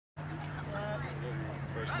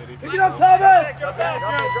Pick it up, Thomas! Go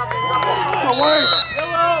away!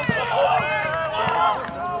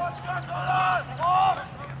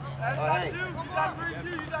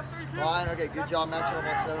 Ryan, okay, good job matching up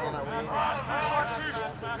on 7 on that wing.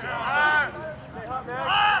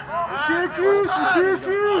 Syracuse!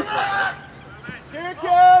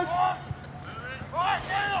 Syracuse!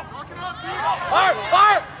 Fire!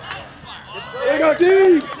 Fire! There you go, D!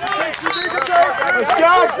 Let's go! Let's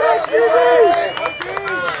go, D!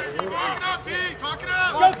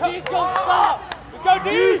 Let's go, stop! Let's go, D!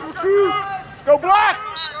 Go Black!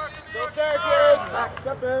 Go Syracuse! Max,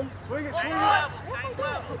 step in. Swing it, swing it.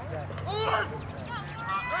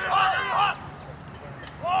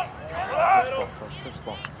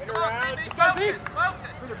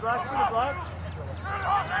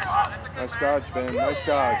 Nice dodge, Ben. Nice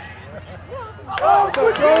dodge. Oh,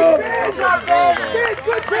 good job! Good job!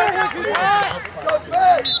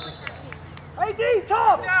 Hey, D,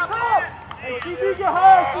 top! Top! Hey, CB, get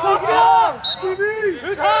high! CB, get high! CB!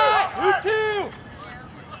 Who's high? Who's 2?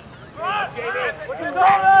 Jamie, what's your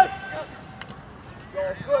Thomas?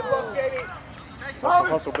 Good look, Jamie. Thomas,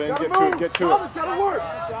 hustle, Ben. Get to it. Thomas, gotta work.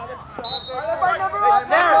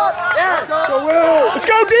 There. Go, Will. Let's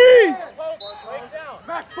go, D!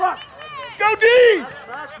 Max, Fox. Let's go, D!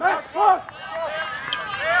 Max, Fox.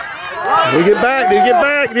 We get back. Need to get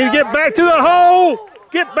back. Need to get back to the hole.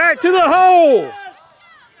 Get back to the hole.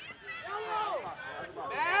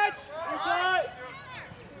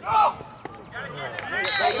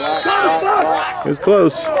 It was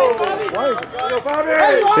close.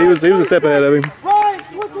 He was a step ahead of him. Ryan,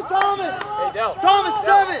 switch with Thomas. Thomas,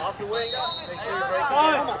 7. Off the wing. Oh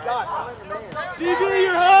my God. CB,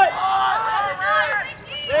 you're hot.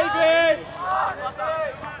 David.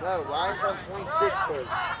 No, Ryan's on 26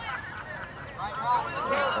 first.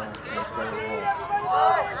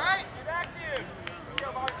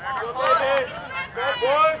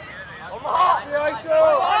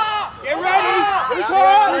 Get ready! Who's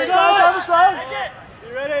hot? Who's hot?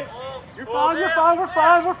 You ready? You're fine,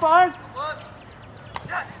 we're fine.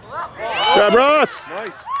 Good job, Ross.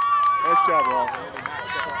 Nice. Nice job, Ross.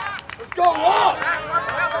 Let's go, Ross!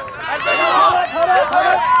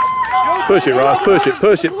 Push it, Ross.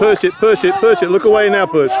 Push it. Look away now,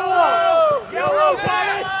 push.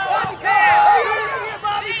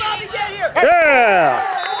 Yeah!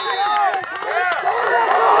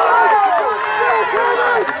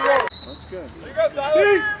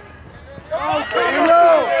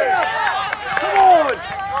 Come on!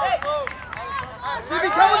 CB,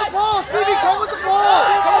 come with the ball! CB, come with the ball!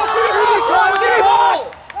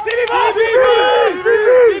 CB box!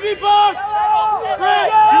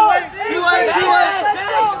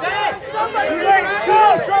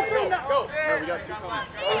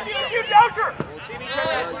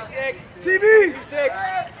 CB!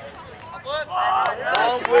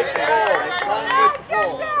 Long with the ball.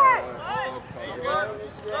 Control!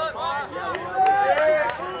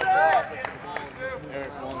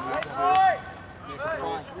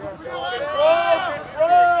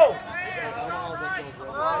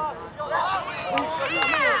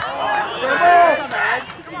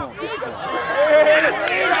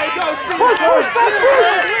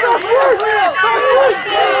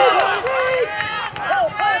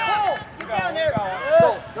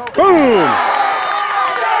 Boom!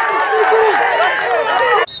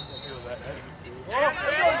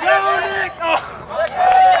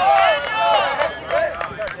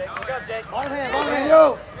 On hand,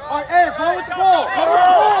 yo! On air, go with the ball!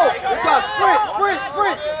 Good job, sprint!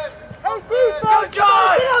 Go,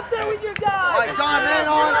 John! Get up there with you guys! All right, John, man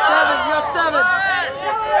on 7, you have 7.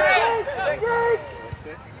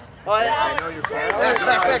 Oh, yeah. Next.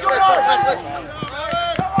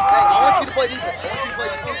 Hey, I want you to play defense.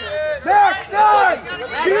 Next,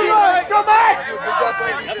 go back! Good job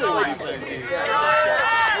playing defense.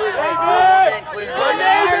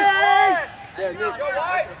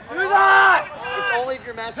 It's only if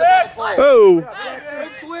you're matched up on the play. Oh!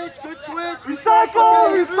 Good switch.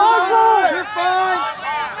 Recycle! You're fine.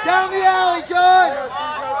 Down the alley, John.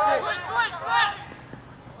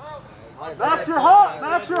 Max, you're hot!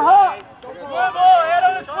 Swivel! Head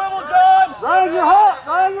on the swivel, John! Ryan, you're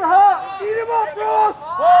hot! Eat him up, Ross!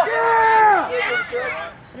 Yeah!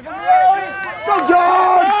 Give him the alley! Go,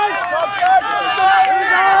 John!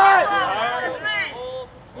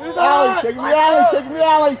 Who's hot? Take him the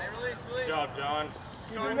alley! Good job, John.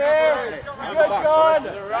 Keep him there! Good, John!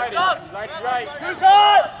 Right. Who's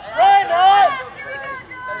hot? Ryan, hot!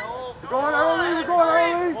 You're going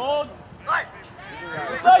early! Hold!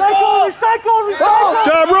 Recycle! Good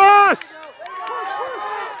job, Ross!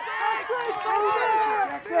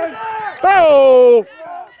 Oh!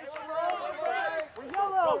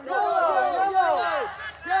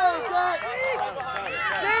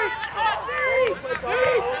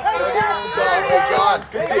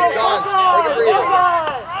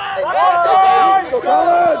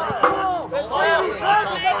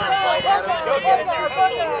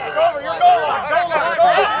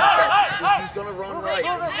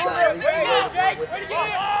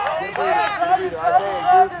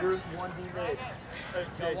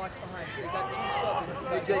 Watch behind. You got 2 subs.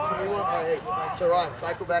 Hey, Jake, can you want? Hey, so Ron,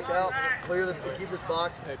 cycle back out. Clear this. Keep this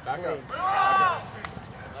box clean.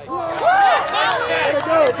 Way to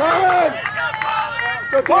go, Colin!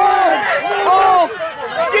 Good ball! Oh!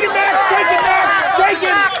 Get him, Max! Take it, Max! Take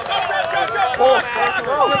him! Ball!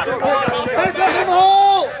 Take it in the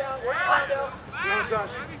hole!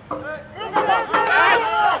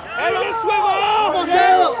 Head on the swivel! Come on,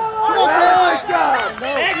 Caleb! Come on, Caleb! Nice job!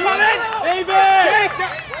 Hey, come in! David!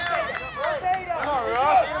 Come on,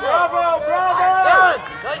 Ross! Bravo! Bravo! Done!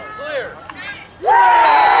 Nice clear!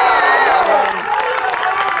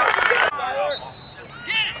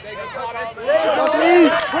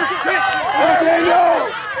 Push it, Daniel!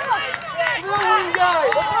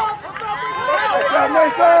 Good job,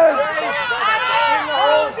 Mason!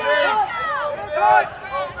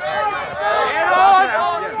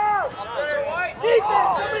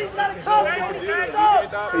 Somebody's got to come.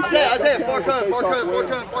 Isaiah, far cut.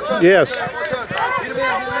 Yes. Get him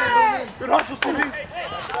in. Good hustle, CD.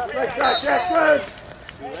 Nice shot, Jackson.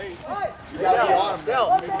 You got to be on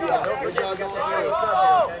him. You need to be on him. Good job going through.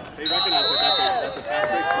 He recognized that's a fast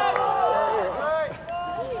break.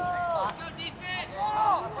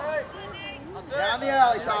 Down the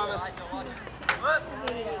alley, Thomas.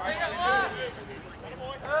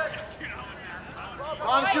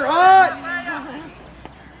 Thomas, you're hot.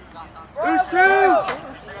 Who's 2?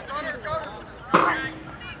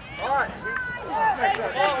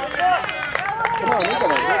 Come on, we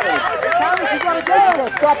gotta. Thomas, you gotta go.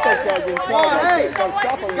 Stop that guy. Come on, hey.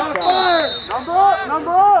 Stop him. Got to fire.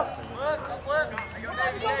 Number up.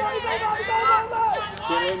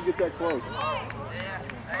 Can't let him get that close.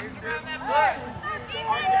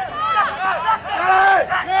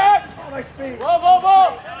 Nice feet.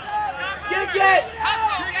 Ball! Get it!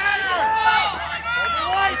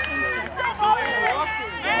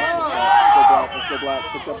 Let's go black.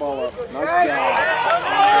 Pick that ball up. Nice job.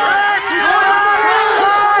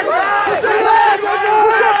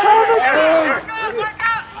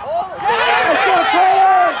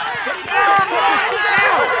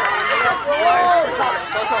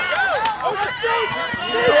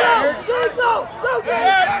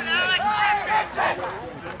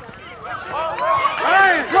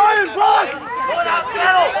 Ryan, block!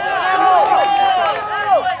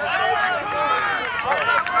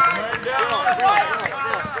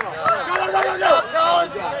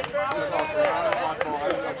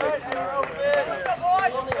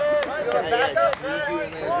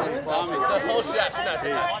 The whole shot's not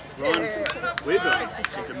good. Ron Wiggum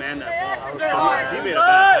should demand that ball. Because he made a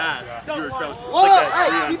bad pass. You were crouching. Whoa, hey,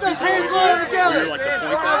 keep those hands low together. You're like the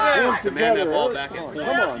point guard. Demand that ball back and forth. You can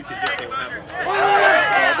get things happening.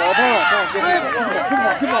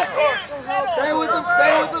 Come on. Stay with them.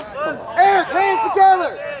 Eric, hands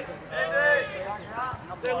together.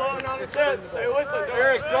 Stay low and on the set. Stay with it.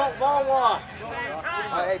 Eric, don't ball watch.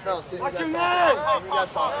 Hey, fellas, Watch your man. You guys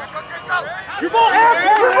talk. Your ball,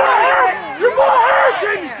 Eric! Your ball, Eric!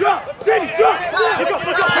 Jump!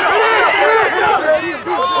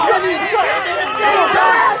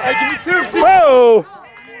 Hey, give me 2. Whoa!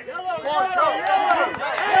 Go!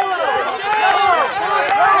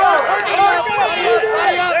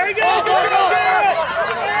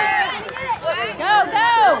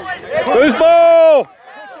 Whose ball?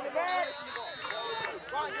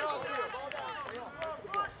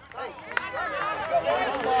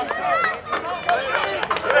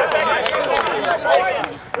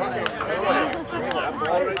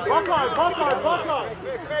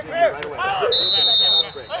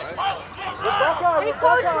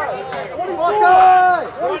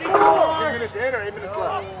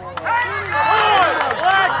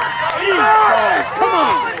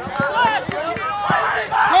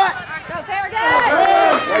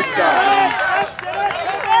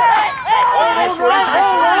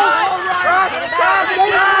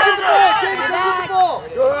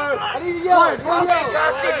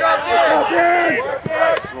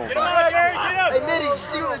 Hey, Mitty, you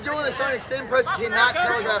see what they're doing? They're starting to extend press. You cannot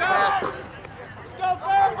telegraph passes.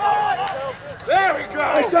 There we go!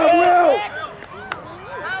 Nice job, Will!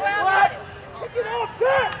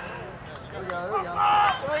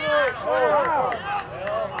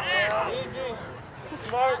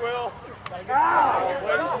 Smart, Will. Play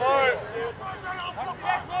smart.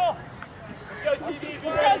 Let's go, CD.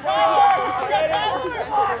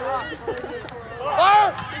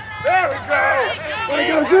 There we go! Way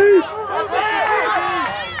to go, Z!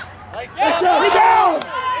 Let's go! Rebound!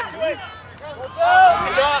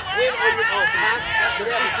 Cannot win over pass. Good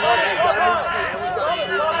effort. You've got to move the feet. Everyone's got to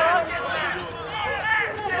move the feet.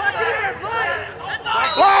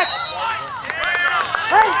 What?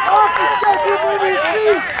 Hey, Austin, stay deep with your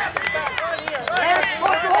feet.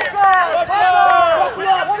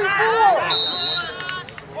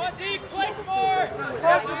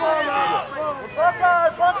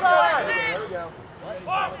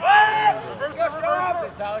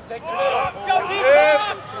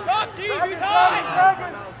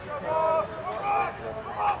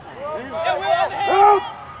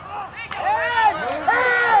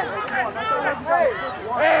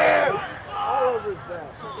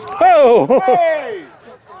 Oh! Oh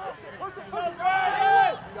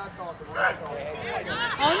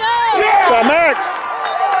no! Got Max!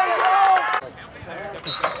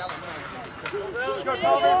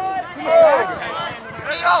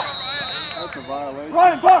 That's a violation.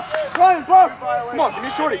 Ryan, Buff! Ryan, Buff! Come on, give me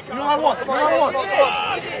a shorty. You know what I want. Give me what I want.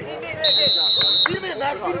 Beat him in,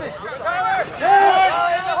 Max. Beat him in.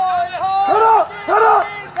 Head up! Head up!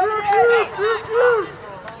 Syracuse! Syracuse!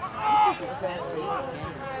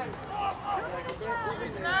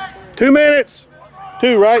 2 minutes.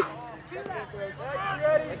 2, right?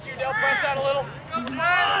 Press out a little.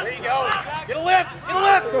 There you go. Get a lift. Get a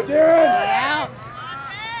lift. Go, Darren. Get it out.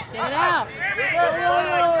 Get it out.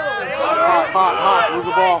 Hot, hot, hot. Move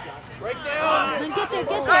the ball. Break down. Get there,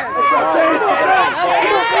 get there.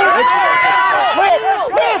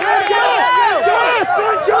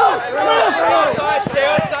 Go! Outside, stay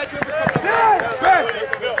outside.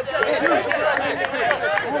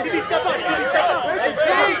 CB, step up. CB, step up.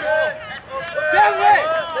 That way.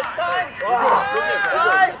 It's time.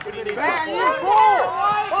 Man, you pull!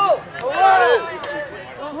 Pull.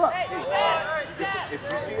 If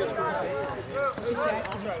you see us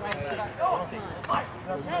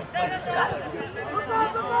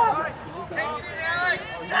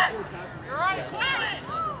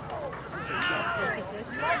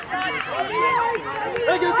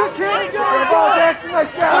Hey, good kid! Good ball, Jackson.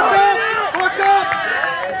 Nice job. Look up!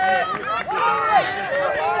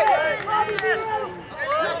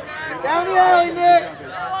 Down the alley, Nick!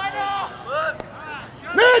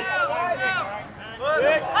 Nick!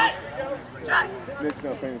 Nick's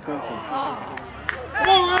not paying attention. Come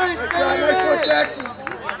on, Ryan! Stay in there! Jackson!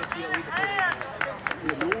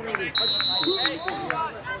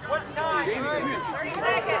 What's time? 30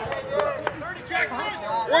 seconds. 30 Jackson.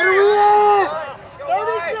 What are we at?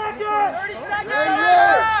 30 seconds. 30 seconds.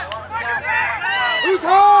 Who's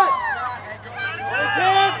hot? Where's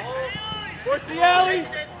him? Where's the alley?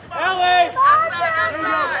 Alley.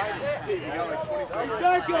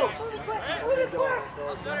 Cycle.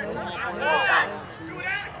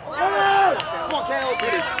 Come on, Caleb.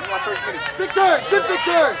 Big turn. Good big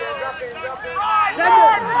turn.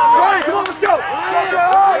 Ryan, come on, let's go.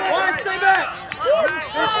 Ryan, stay back.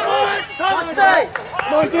 Thomas, stay.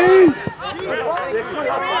 Come on, D.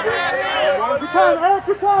 Good time, Eric.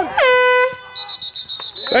 Good time.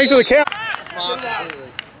 Thanks for the count.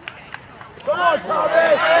 Come on,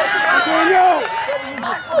 Thomas. Antonio.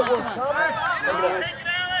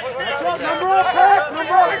 Number up, Pat.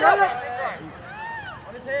 Number up, got it.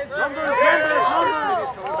 Number.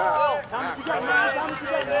 Smitty's coming back. Thomas, you got man. Thomas, you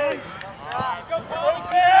got man. Go,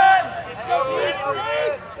 Ben. Go,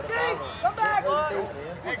 come back.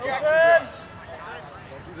 Hey, Jackson.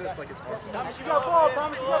 do this like it's hard. Thomas, you got ball.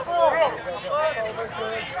 Thomas, you got ball.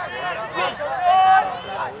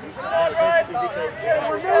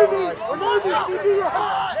 We're moving. CB, you're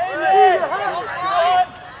hot. CB, you're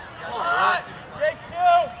hot. Jake,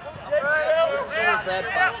 two. Someone's head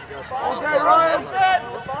fight. Okay, Ryan.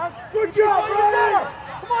 Good job, Ryan.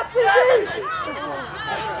 Come on, CB.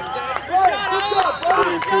 Ryan, good job,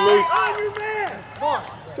 Ryan. Too loose. On your man. Come on.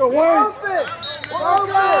 Let's go, Wayne. Open.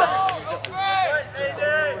 Open.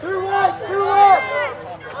 Two right, two left.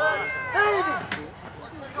 Navy.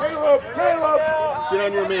 Caleb. Get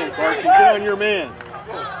on your man, Barkley. Get on your man.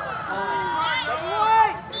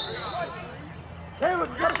 Caleb,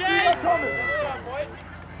 you gotta see that coming.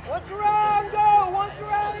 Once around, go. Once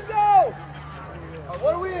around and go.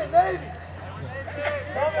 What are we in, Navy?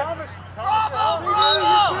 Thomas. Bravo.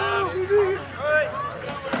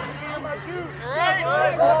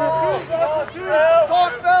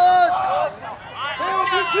 Talk, fellas.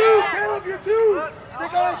 Caleb, you're two.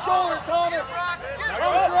 Stick on his shoulder, Thomas.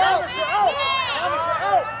 Thomas, you're out. Thomas, you're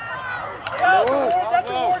out. That's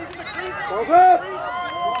a ward. He's in the crease. Close up.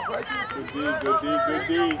 Good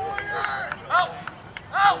D.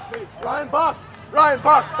 Ryan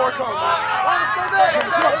box, far come. Thomas, stay there.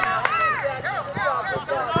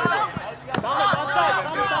 Thomas,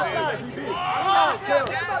 outside.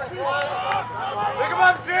 Pick him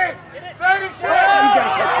up, Jake. Finish it. You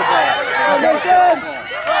gotta catch the ball.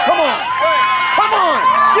 Come on.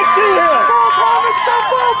 Get to him.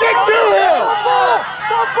 Get to him.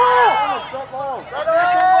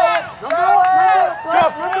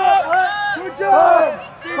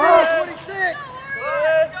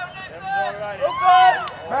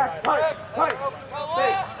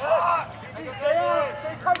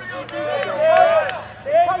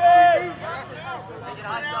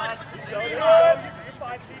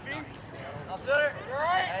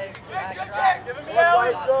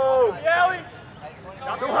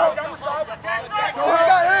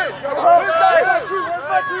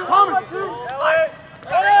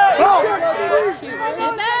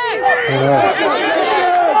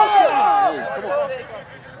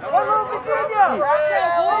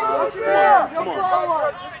 Come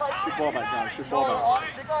on. Good ball back down. Good ball back.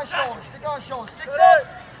 Stick on shoulder. Stick on shoulder. Six up.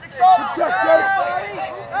 Six up. Check, Jake.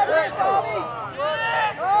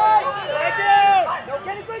 No,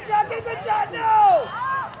 get a good shot, no!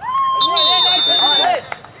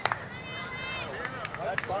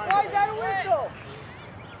 Why is that a whistle?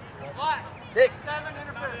 Nick.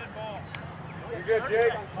 You good,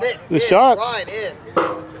 Jake? Nick. The shot. Ryan, in.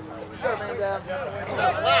 Go, man, down.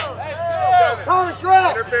 Thomas, you're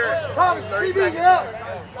out. Thomas, CB, you're out.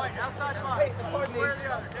 Outside five. One way or the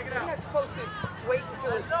other. Take it out. You're not supposed to wait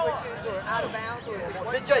until it switches or out of bounds or is it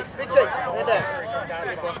Big Jake, man down.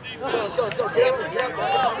 Let's go. Get up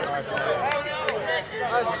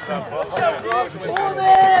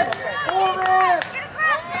there. Four man.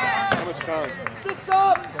 How much time? Sticks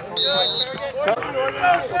up.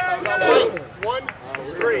 1,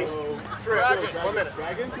 3. 1 minute.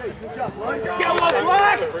 Get one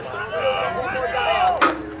black!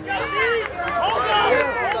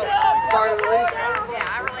 Sorry, release.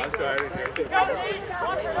 I'm sorry.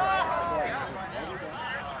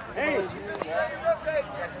 Hey!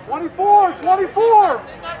 24!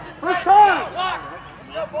 First time!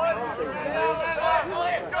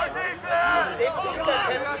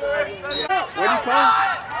 Where do you come?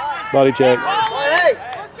 Body check. All right, hey.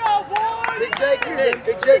 Big Jake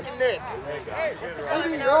and Nick. CB,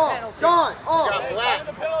 you're on. John, on. Got black.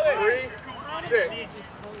 3, 6.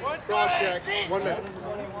 Cross check. 1 minute.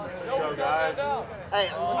 So guys. Hey,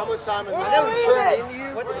 How much time is I know he turned into you,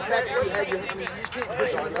 but the fact that you had your, I mean, you just can't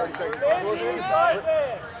push him in 30 seconds.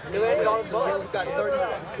 He landed on his butt. He's got 30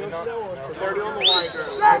 seconds. 30 on the line. 30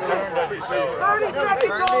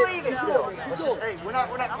 seconds, go leave it. Still, let's just, hey, we're not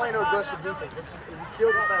playing no aggressive defense. It's, we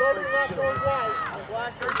killed the fast break.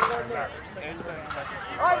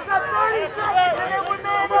 All right, you got 30 seconds. And then one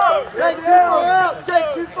man up. Jake, too far out. Jake,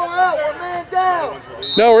 too far out. One man down.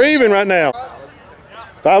 No, we're even right now.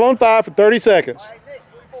 5 on 5 for 30 seconds. Hey, Nick,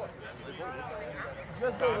 44.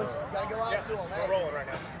 Just go, listen. You gotta go out to him, man. We're rolling right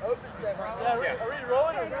now. Open 7. Are we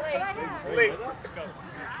rolling or Release.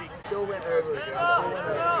 Still went over.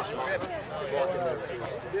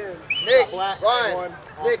 Nick, Ryan.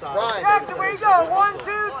 Nick, Ryan. Jackson, where you go? 1, 2,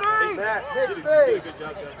 3. Nick, stay. Good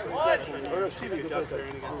job there. Or no, CB, good job there.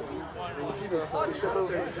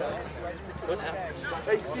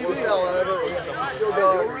 Hey, CB fell over. He's still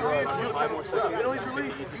going. Billy's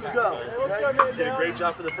release, you go. Did a great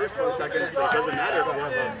job for the first 20 seconds, but it doesn't matter if you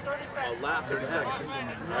have a lap 30 seconds.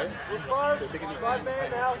 Right? Five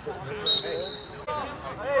man out.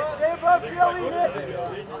 Hey, stay above Jelly, Nick. You're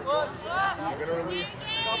going to release.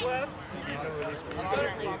 CB's going to release for you.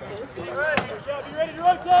 You ready to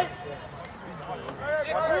rotate?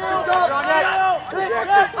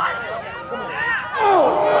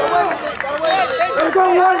 Let it go,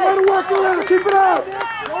 Ryan. Let it work around. Keep it up.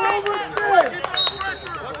 Go over and stay.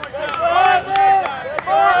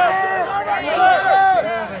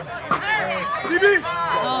 CB.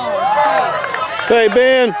 Hey,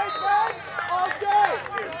 Ben.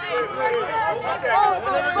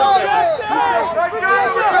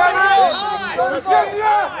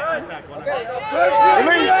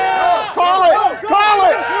 Call it!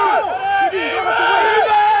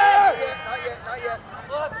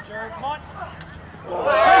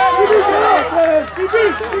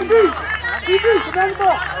 CB, command the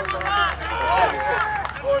ball.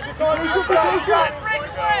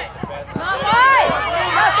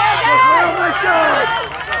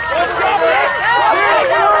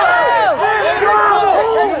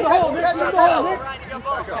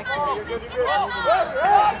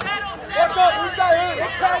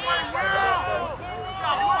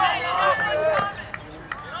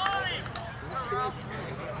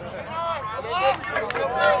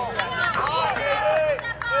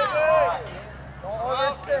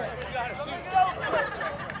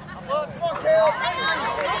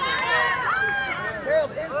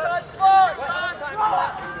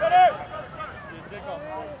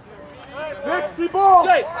 Ball!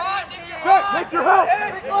 Jake, make your help!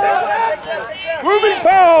 Moving!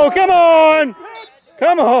 Oh, come on!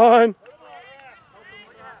 Come on!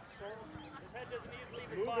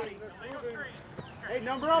 Hey,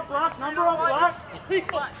 number up, Brock! Number up, Brock! Hey,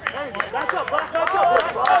 back up, Brock!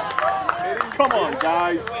 Come on,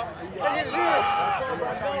 guys.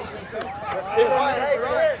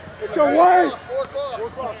 Let's go, Wayne! 4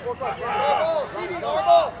 ball, CD, 4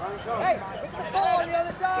 ball. Hey, put the ball on the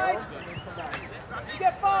other side. You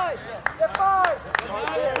get 5. Get 5.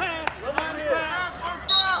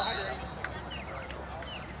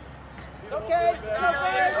 Okay.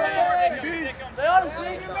 Stay on him,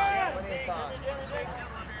 man.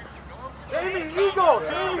 Eagle!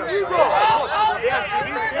 Jamie, Eagle!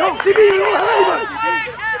 Go, CB, you don't have anybody!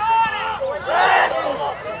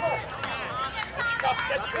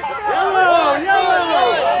 Yellow! Yellow!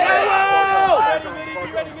 Yellow!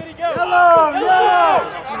 Ready, Mitty, go! Yellow! Yellow!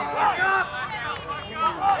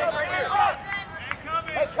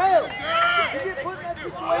 Hey, Kale! If you get put in that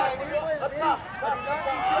situation,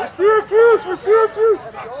 For Syracuse! For Syracuse!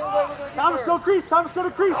 Thomas, go crease! Thomas, go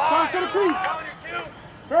to crease! Thomas, go to crease!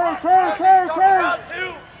 Carry!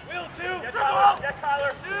 Will two. Yes,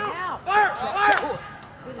 Tyler. Fire!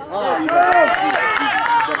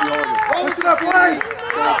 Listen up, play!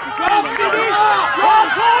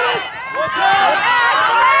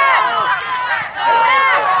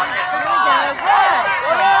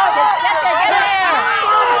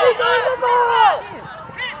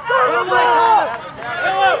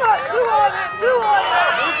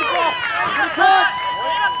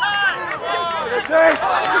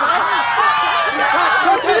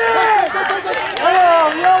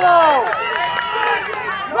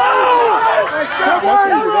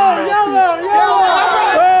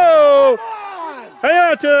 Oh! Hang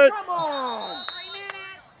on to it.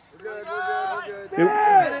 We're good. We're good. 2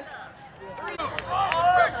 minutes.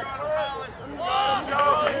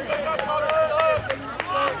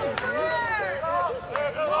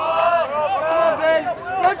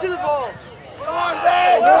 run to the ball! Come on,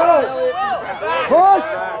 Ben! Push!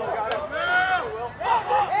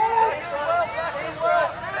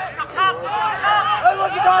 Hey,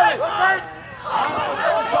 look at Thomas!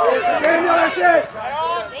 Daniel, that's it!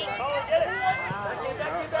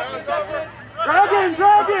 Drag him!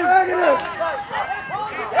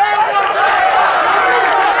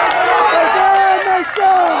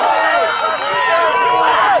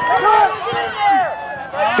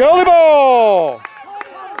 Goalie ball!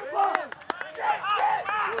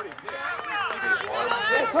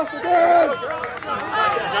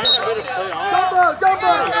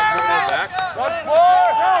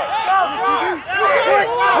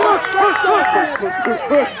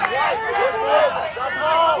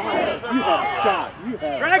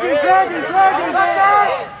 Drag him!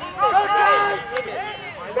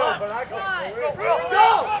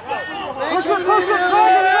 Push him!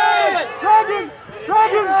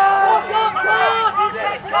 Drag him!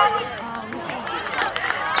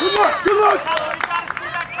 Good luck!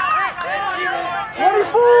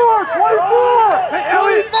 24! Hey,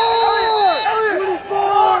 Elliot!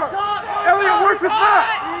 Elliot, work with Matt!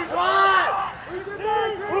 Who's hot?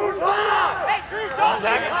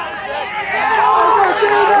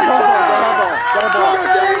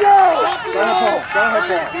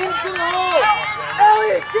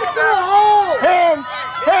 Elliot, get to the hole! Hands!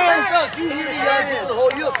 It's easier to yell get to the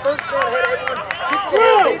hole. You're the first one ahead of everyone. Get to the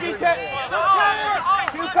hole.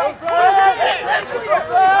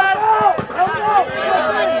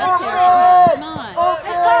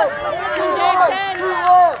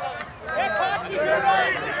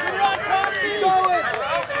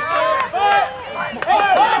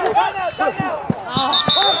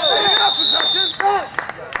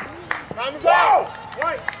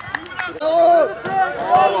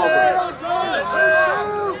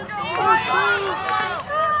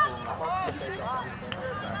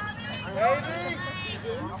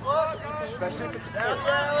 Especially if it's a pull.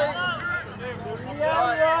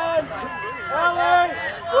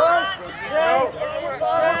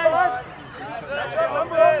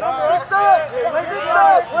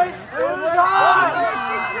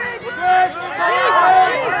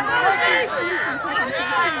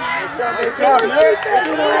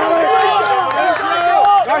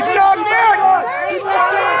 Nice job, Nick!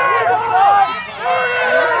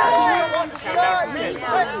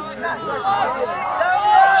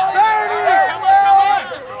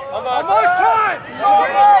 One more time! Score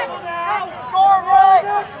right!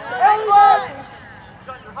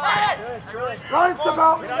 Run,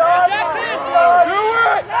 Stabel! Do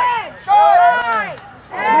it!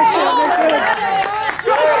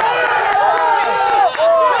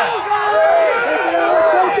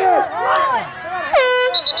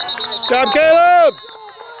 Stop, Caleb!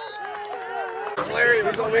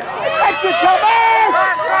 Exit, Tommy!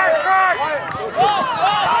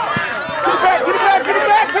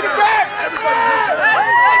 Get it back!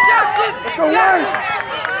 Hey, Jackson! Let's go, Wayne!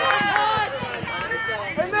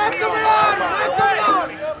 Hey, Matt, come on!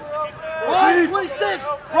 Ryan 26!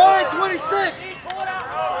 Ryan 26!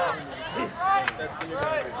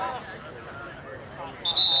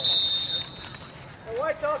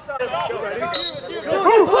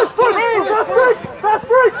 Push! Fast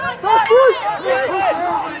break!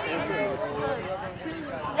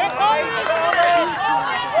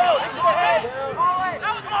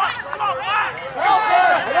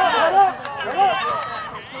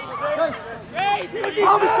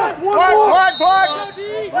 puck!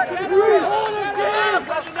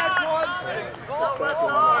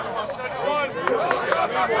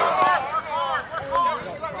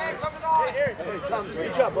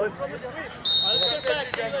 Good job, bud. Let's get back,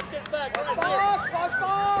 dude. Let's get back. Let's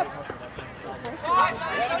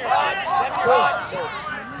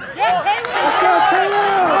go,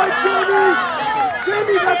 Caleb!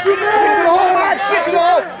 Jimmy, that's your man! Get to the hole, Max! Get to the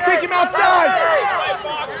hole! Take him outside!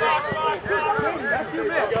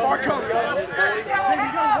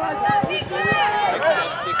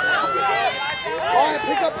 Ryan,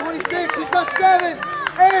 pick up 26. He's got 7.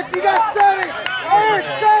 Eric, you got 7. Eric,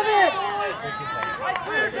 7.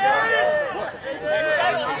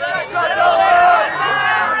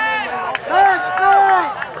 Max,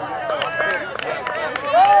 9.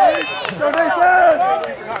 Go, Nathan!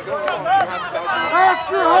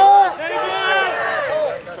 Max, you're hot.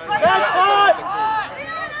 That's hot!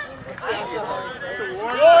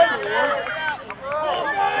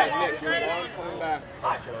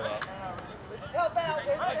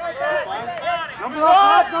 Number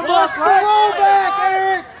up, number Watch the roll back,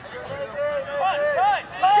 Eric.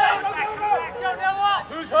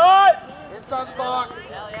 Who's hot? Inside the box.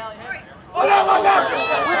 Oh, no, no, no!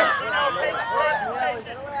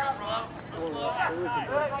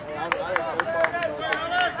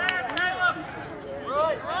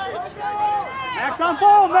 Max on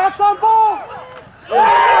ball! Max on ball!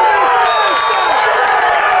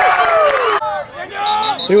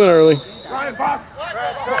 He went early. Ryan, box!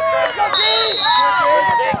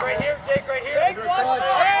 Jake right here. Jake right here. Jake,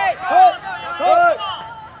 Cut! Cut!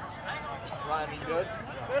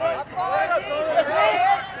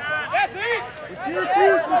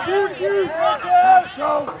 Syracuse! Max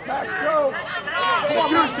show! Max show! Come on,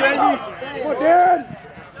 Jamie! Come on, Dan!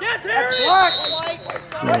 That's black!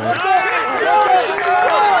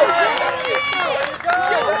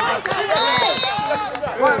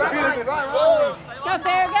 Go,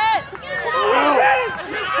 Farragut.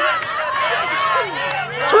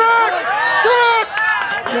 Trick! Trick!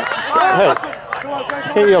 Hey,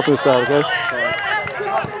 can't yell from the side, okay?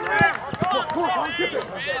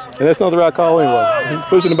 And that's not the right call anyway. He's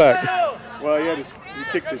pushing the back. Well, he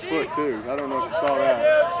kicked his foot too. I don't know if you saw that.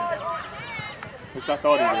 Which I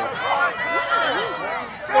thought he did.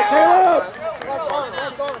 Go, Caleb! That's on him.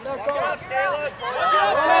 That's on him. That's on him.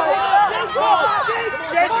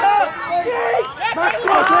 Max,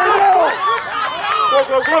 go, Caleb! Go,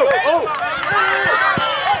 go, go! Oh!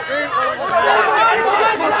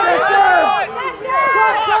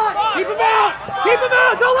 Keep him out! Keep him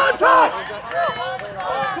out! Don't let him touch!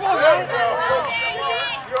 Come on, man!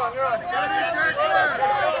 You're on.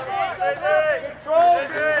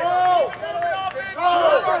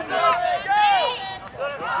 Control!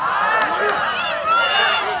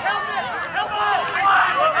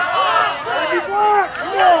 Baby Black!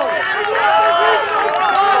 Come on!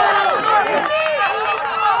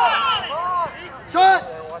 Shot!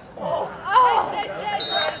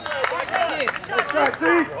 That's right,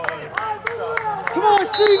 see? Come on,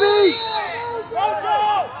 CV!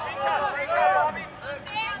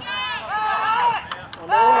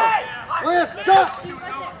 Lift, shot!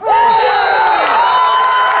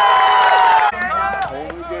 Hold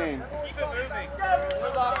the game.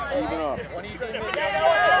 Even up.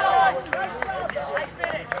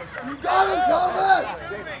 You got him, Thomas!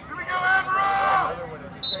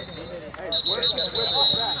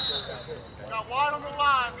 Got wide on the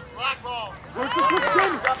line. Black ball. Where's the switch,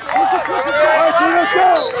 Jimmy? Where's the switch? All right, team, let's go!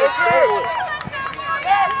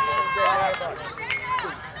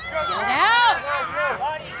 Get it out.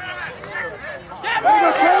 There you go,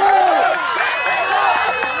 Caleb!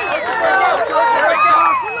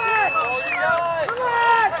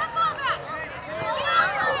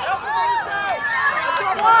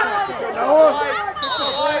 Noah!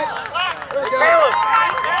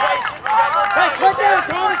 Hey, cut down,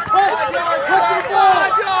 Thomas! Cut! Cut to the ball!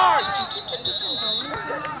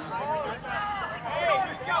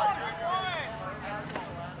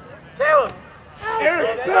 Eric,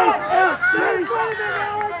 space! Eric, space!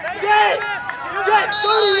 Jake! Jake,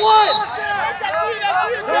 31!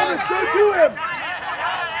 Thomas, go to him!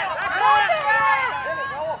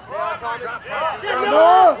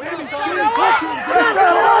 Noah! Jimmy, touch him! Get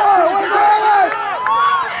that ball!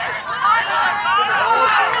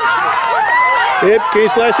 Yep,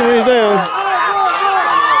 can't slash him when he's down.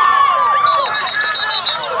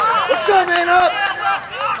 Let's go, man, up!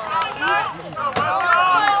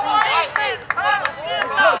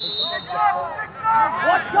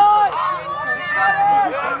 What shot?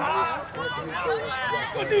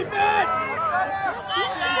 Good defense!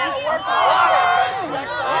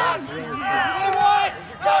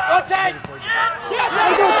 Rotate!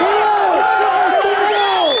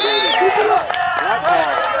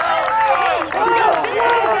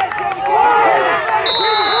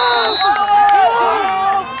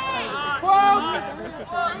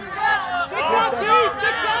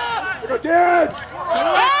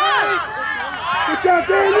 Good job,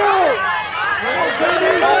 Daniel!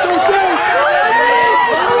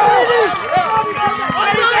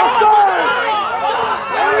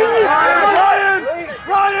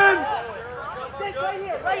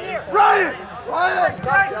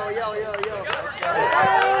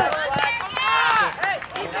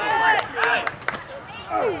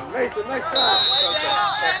 Nathan, nice shot.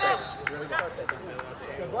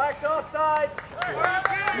 Black's offsides.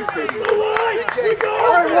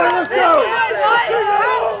 Let's go.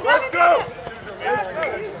 Let's go.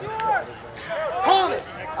 Thomas,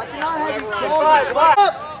 I cannot have you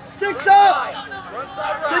up. Sticks up.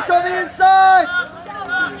 Sticks on the inside.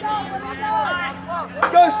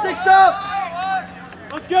 Let's go, sticks up.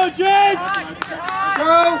 Let's go, Jake.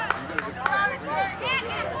 Show.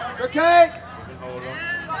 It's okay.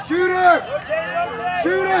 Shooter.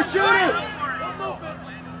 Shooter, shooter.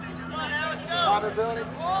 Probability. 10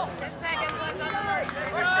 seconds left on the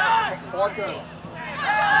One turn.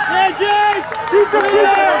 Yeah, Jake. Shoot from here. Go,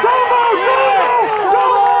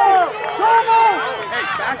 Hey,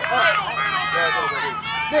 back up.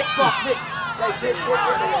 Nick, drop, Nick. Hey, Nick.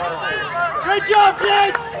 Great job,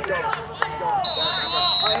 Jake.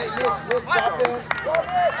 Hey, Nick, drop in.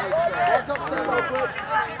 Hey, walk up center real quick.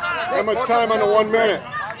 How much time on the 1 minute?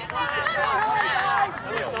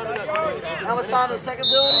 How much time in the second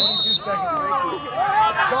building?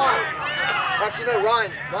 Gone. Actually, no,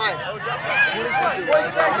 Ryan.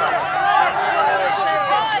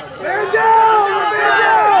 Man down.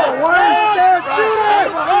 One step.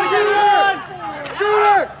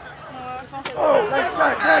 Shooter. Oh, nice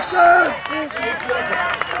shot, Jackson.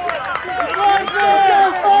 No, we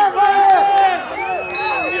have 4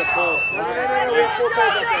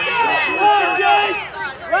 goals out there.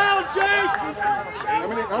 Round, Jake.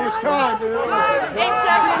 How much time, dude? 8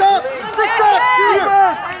 seconds. Sticks up. Shooter.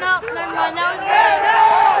 No, never mind.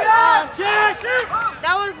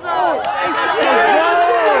 That was the.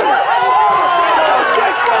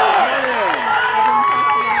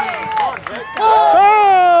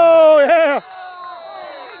 Oh, yeah.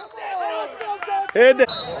 Head down.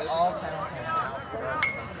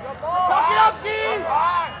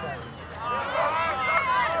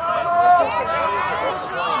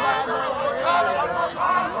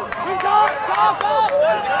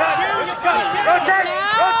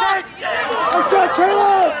 Let's go,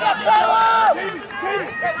 Caleb.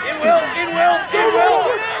 In Will. Get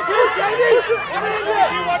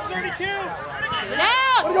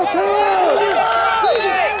out! Let's go, Caleb.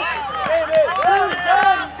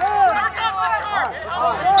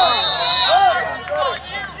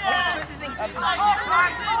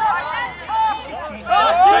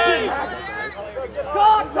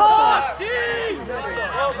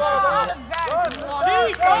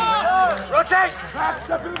 Rotate! Back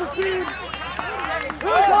step into the seam!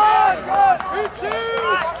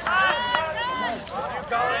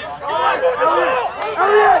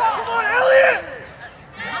 Elliot! Come on, Elliot!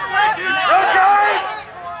 Rotate!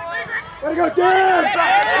 Way to go, Dan!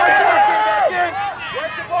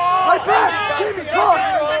 Right back! Keep it touch!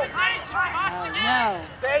 No.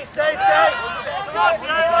 Stay!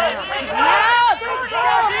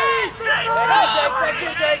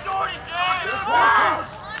 Out!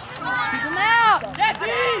 Keep him out! Keep it up!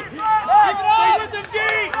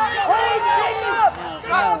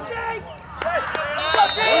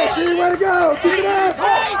 Way to go! Keep it up!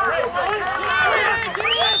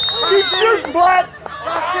 Keep shooting, Black!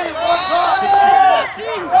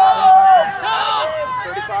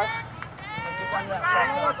 35.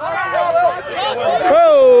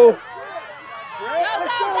 Whoa!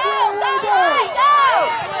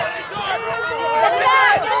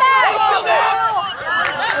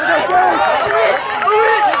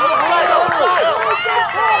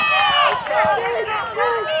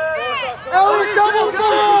 Elliot, double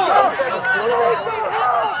ball!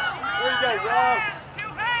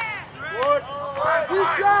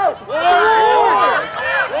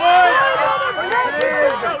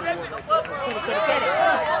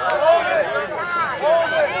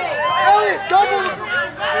 Elliot,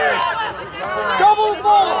 double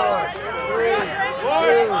ball!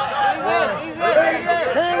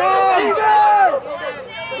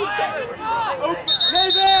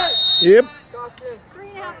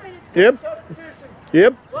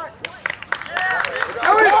 Yep.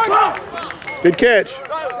 Good catch.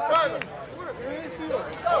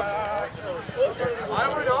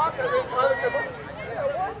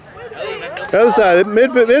 Other side,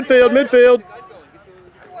 midfield.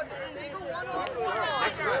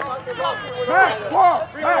 Max, Paul,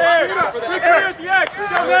 Max,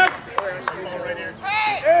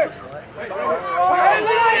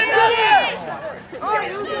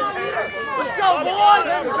 Let's go, boys!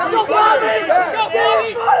 Let's go, Bobby! Let's go,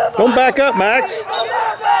 baby! Don't back up, Max.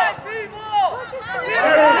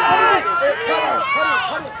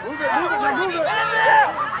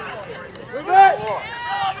 Move it!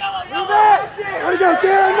 There you go,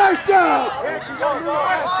 Darren, nice job!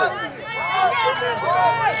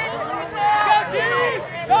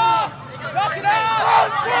 Knock it out!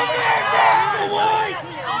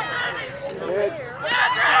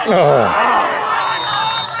 Oh.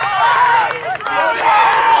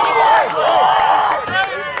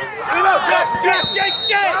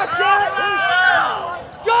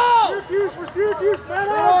 Go! Syracuse, man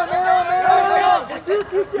on!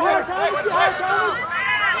 Syracuse, get high time!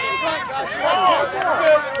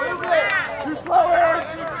 Too slow, Eric!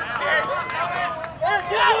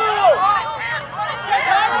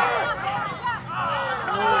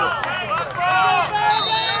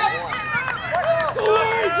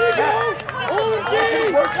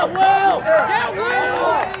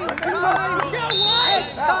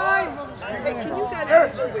 Time! Hey, can you guys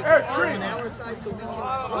move it on our side so we can...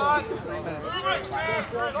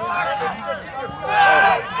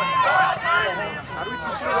 How do we teach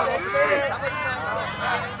you to run off the screen?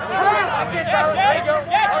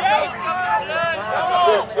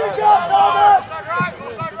 Stick up, Thomas!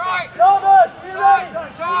 Thomas, be ready!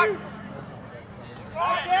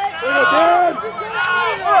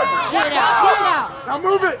 Get it out. Now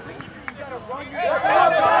move it!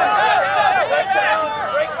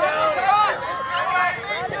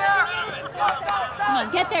 Come on,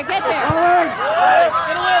 get there.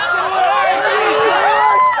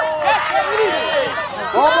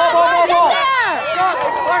 Ball!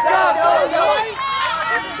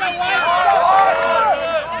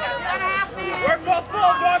 Work both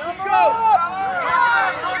balls, Mark, let's go!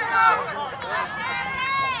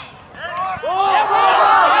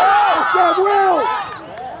 Let's go, Will!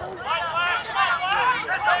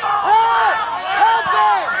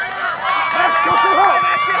 Max, go for help!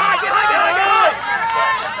 Get high! Let's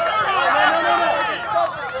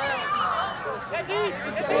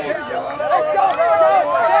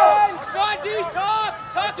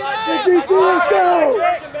go!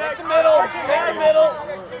 Back the middle!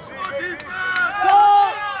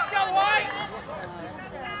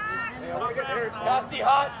 Dusty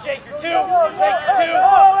hot, Jake, you're two!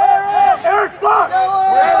 Eric, block!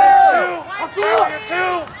 You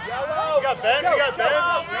got Ben? Yes,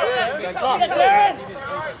 Aaron!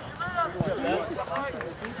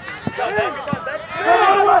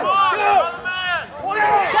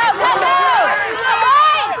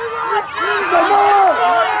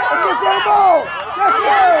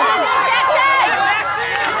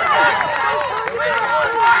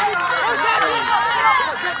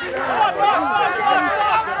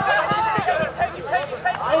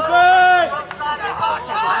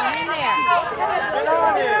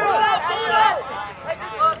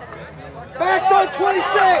 Backside 26!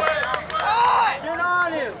 Get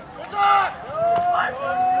on him!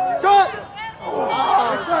 Shot!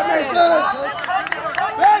 That's not Nathan!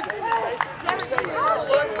 Ben!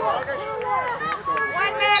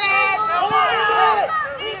 1 minute!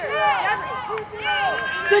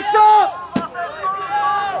 6 up!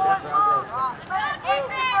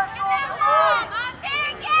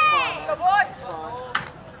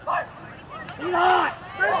 Be hot!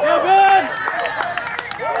 Yeah, Ben!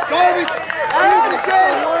 Garbage! Easy,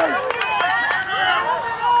 Jay!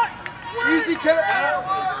 Easy, Kevin!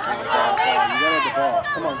 You gotta have the ball.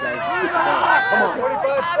 Come on, guys. Get the ball. Come on.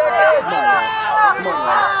 45 seconds! Come on,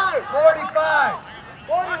 guys. 45!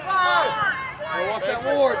 45! Hey, watch that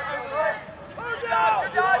Ward.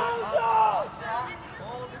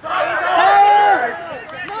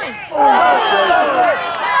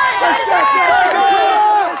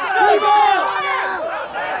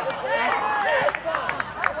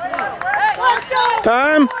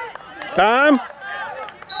 Time.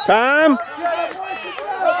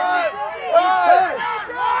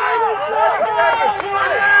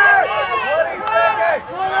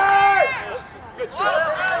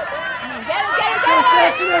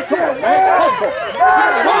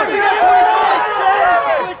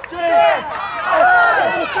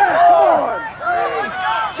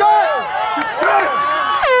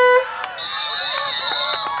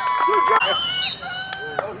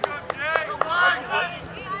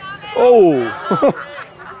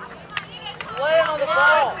 Laying on the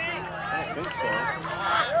ball.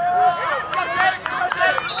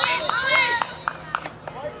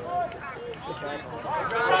 Good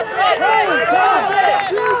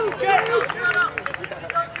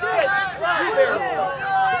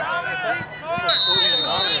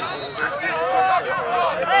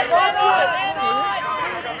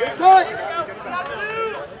touch.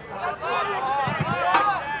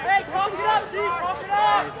 Hey, talk it up, G. Talk it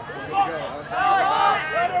up.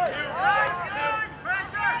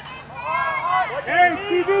 Hey,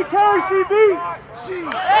 CB, carry CB.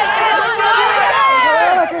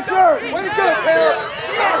 Good shirt. Way to go, Caleb.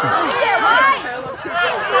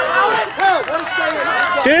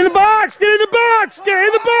 Get in the box! Get in the box! Get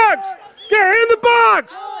in the box! Get in the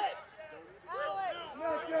box!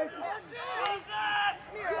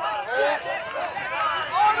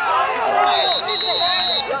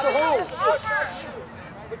 There's a hole.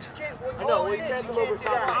 I know, well, you can't come over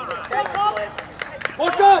top.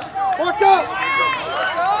 Walk up! Walk up!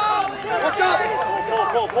 Walk up!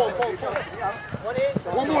 Pull.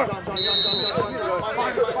 One more.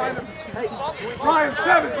 Ryan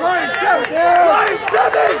 7. Ryan 7.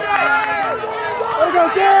 There we go,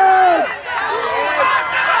 Dan.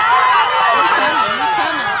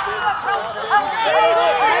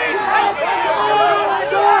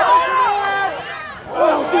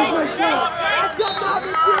 Oh, nice shot.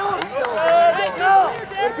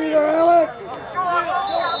 Good be there, Alex.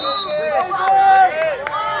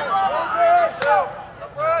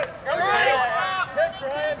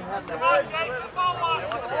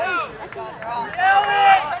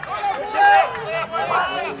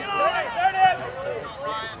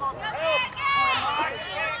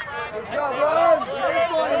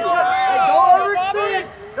 Hey, don't overextend.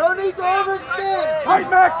 No need to overextend. Tight,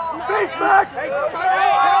 Max. Face, Max. Face,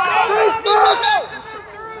 Max.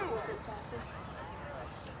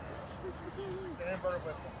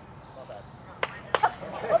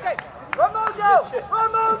 Okay, run Mojo! Run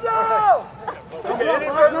Mojo!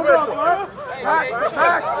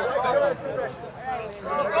 Max.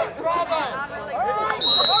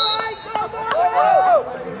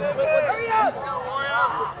 Hurry up!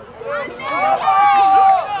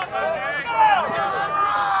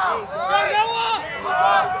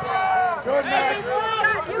 Good, Max.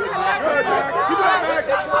 Keep that,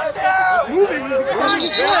 Max. Moving.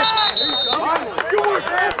 Good work,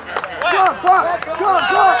 man. Jump, block.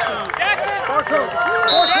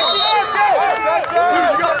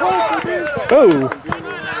 Oh!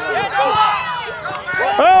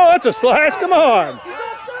 Oh, that's a slash. Come on!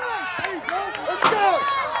 Let's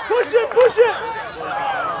go. Push it.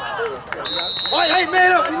 All right, hey,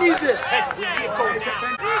 man up. We need this.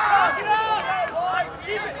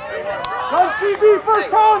 Gun CB, first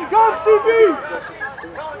time. Gun CB.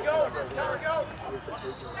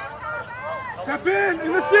 Step in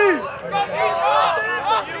the seat.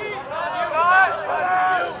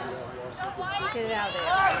 Get it out there.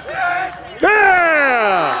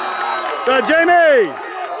 Yeah! Go, Jamie!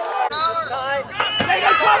 Hey, go,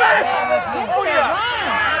 Thomas! Oh, yeah.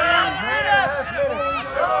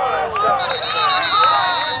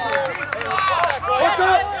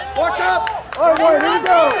 Walk up. All right, boy, here we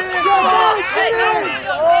go.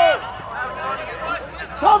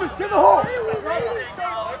 Thomas, get in the hole.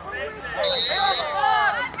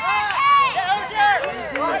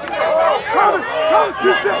 Thomas,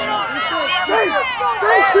 2-6. Face,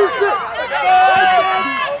 2-6.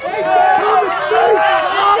 Thomas, face.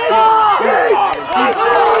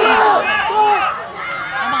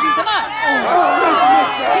 Come on.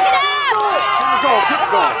 Pick it up. Kick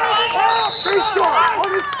it off. Face shot.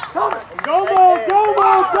 Thomas. Go more.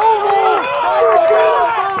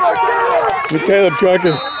 With Caleb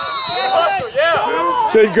trucking.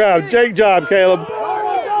 Great job, Caleb.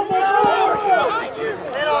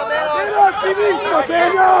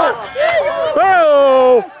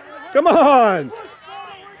 Oh! Come on!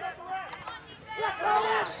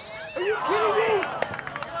 Are you kidding me?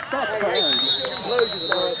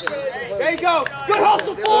 There you go. Good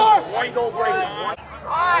hustle, four. One goal breaks us.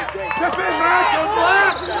 Step in, man.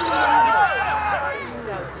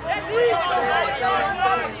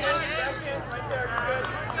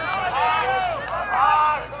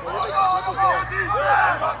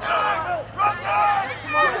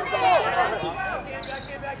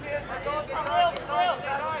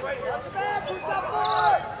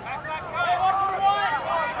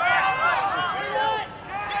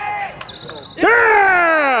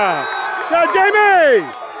 Yeah! Go, Jamie!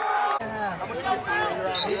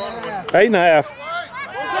 8.5.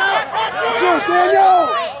 Go, Daniel.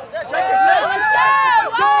 Let's go.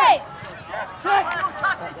 Right.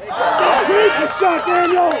 Good shot,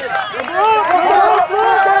 Daniel. Do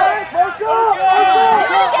it again.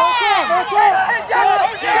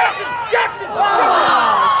 Jackson! Oh,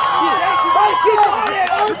 shoot.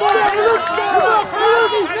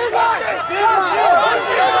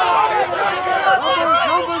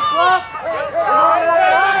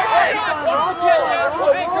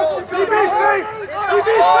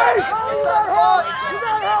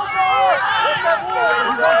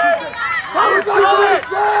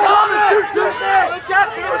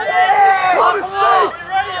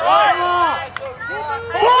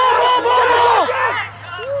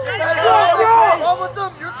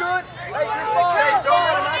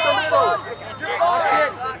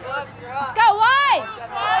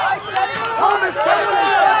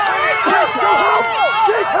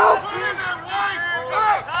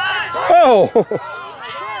 Oh!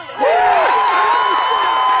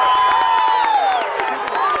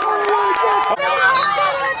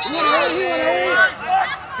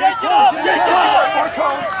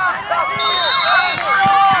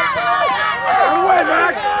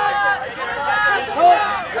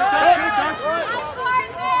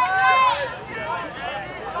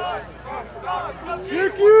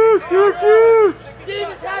 Syracuse!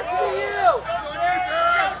 Davis has to be you!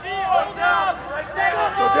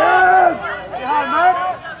 Again! Behind, Mac!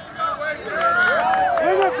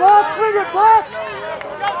 Swing it, block! Swing it, block!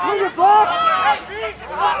 Swing it, block!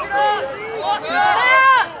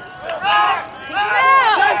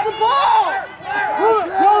 Pass the ball!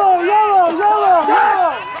 Yellow, yellow, yellow,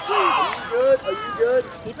 yellow! Are you good?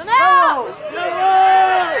 Keep him out! Yellow!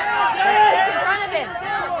 Stick in front of him.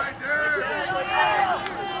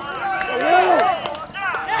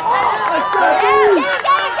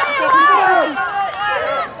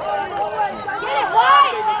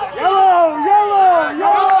 Yellow, yellow,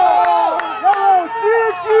 yellow! Yellow,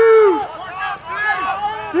 Syracuse!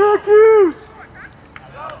 Syracuse!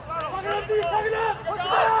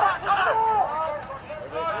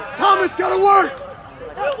 Thomas, gotta work!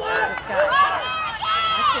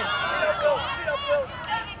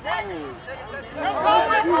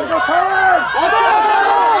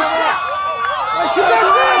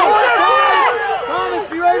 Thomas,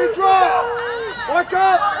 be ready to drop! Work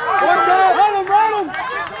up! Work up! Run him, run him!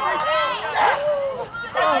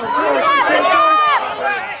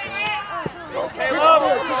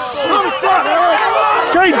 Thomas, block!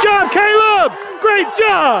 Great job, Caleb! Great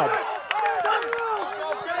job!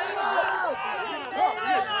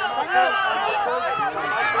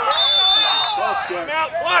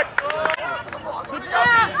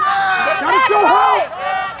 Gotta show help!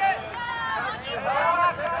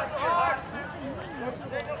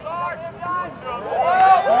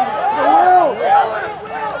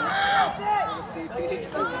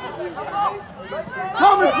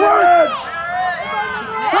 Thomas, word!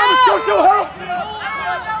 Thomas, go show help!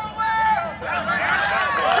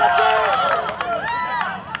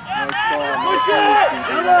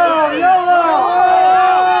 Yellow,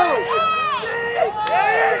 yellow!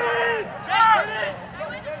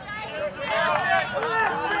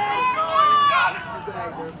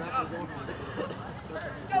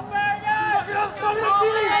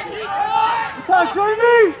 Come on, join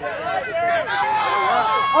me!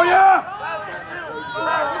 Oh yeah!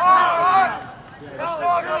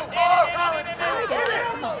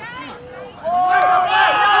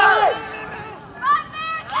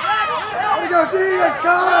 There we go, D, let's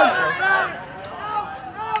go!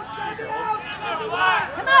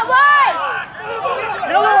 Come on, wide!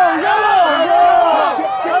 Yellow, yellow,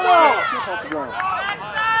 yellow!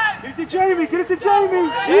 Get it to Jamie, get it to Jamie!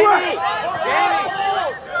 Jamie!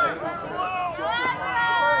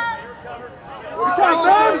 Good time,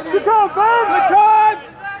 Ben! Good time, Ben! Good time!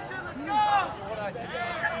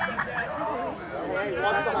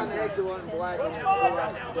 Walk behind the exit one in black.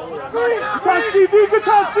 Good time, CB! Good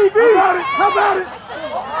time, CB! How about it? How about it?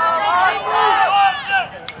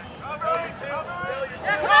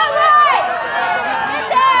 Come on, wide! Get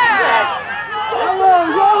there! Yellow,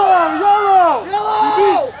 yellow,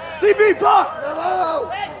 yellow! CB, box! Come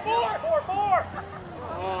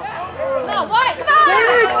on, wide! Come on! Stay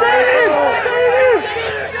in! Stay in! Stay in!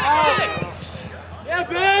 Yeah,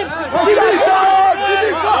 Ben! CB, box! CB,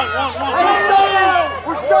 box! We're subbing!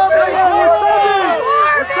 We're subbing!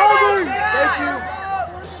 We're subbing! Thank you!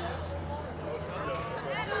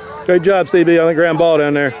 Great job, CB, on the ground ball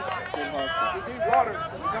down there.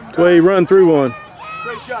 That's the way you run through one.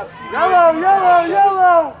 Great job, CB. Yellow, yellow,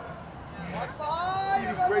 yellow!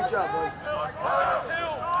 CB, great job, buddy.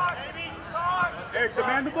 Eric,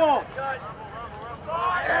 demand the ball.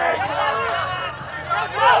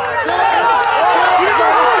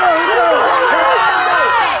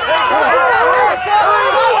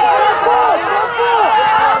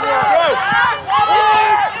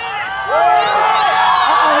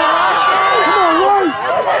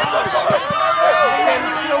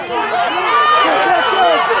 Stand still, Thomas.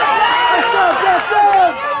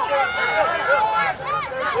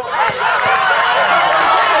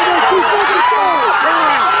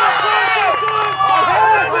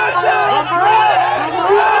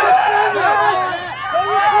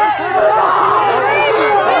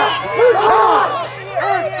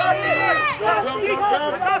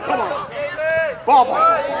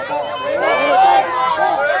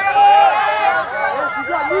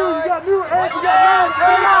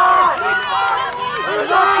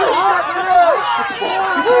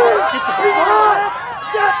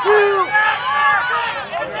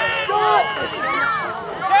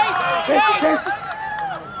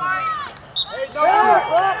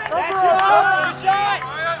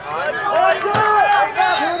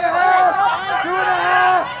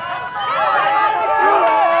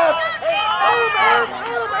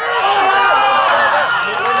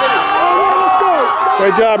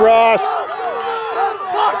 Great job, Ross.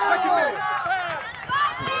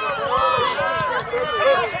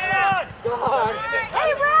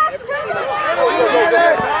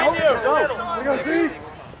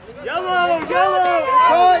 Yellow, yellow,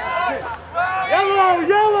 touch. Yellow,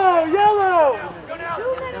 yellow, yellow.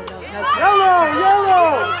 Yellow, yellow.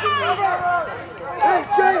 Hey,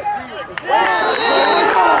 Jake.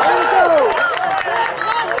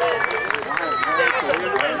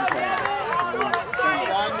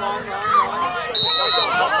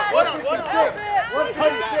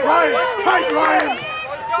 Ryan, tight, Ryan.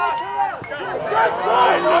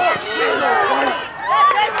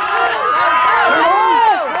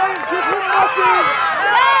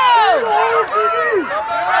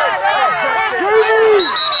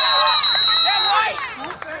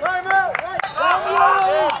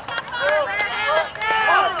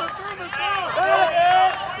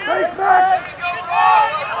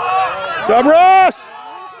 Job, Ross!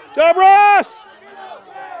 Job, Ross!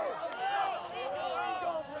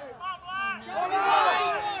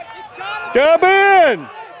 Go, Ben!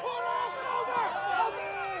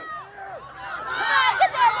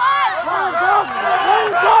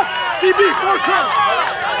 CB, 4 count.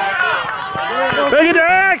 Take it to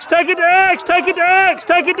X! Take it to X! Take it to X!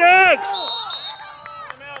 Take it to X!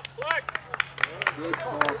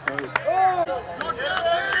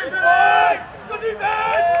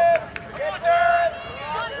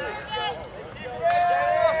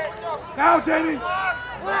 Now, Jamie.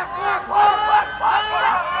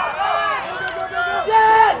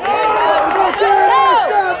 Yes!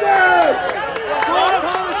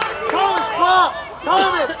 Thomas, drop!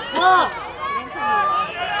 Thomas, drop!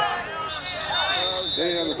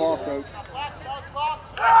 Stay on the ball, coach.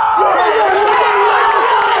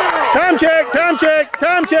 Time check! Time check!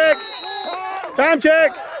 Time check! Time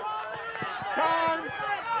check!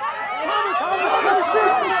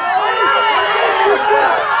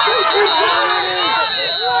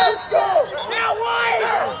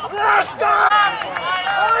 Let's go!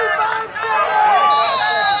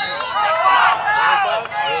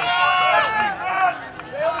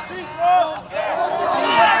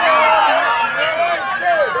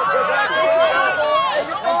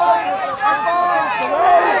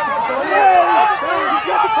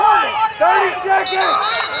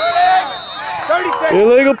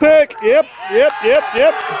 Illegal pick. Yep, yep, yep,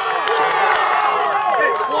 yep.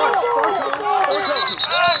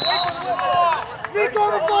 Sneak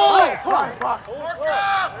on the ball! Let's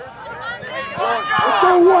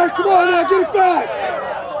go, White. Come on now, get it back!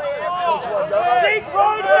 Keep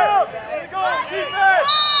going out! Go, defense!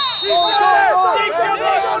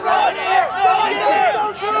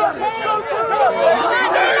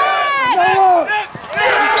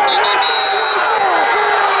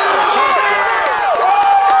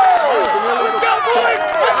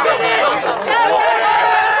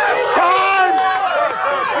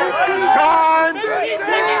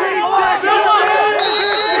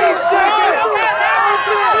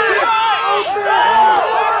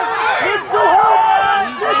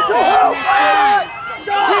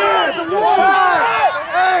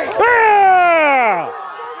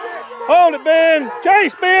 Hold it, Ben.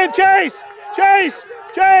 Chase, Ben. Chase. Chase.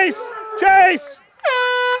 Chase. Chase.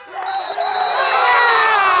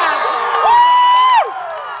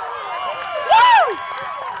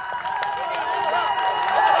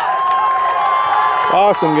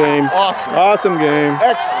 Awesome game. Awesome. Awesome game.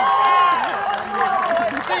 Excellent.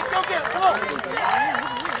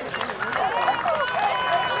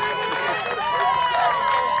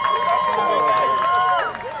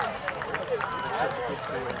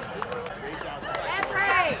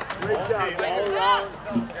 Great job, all around.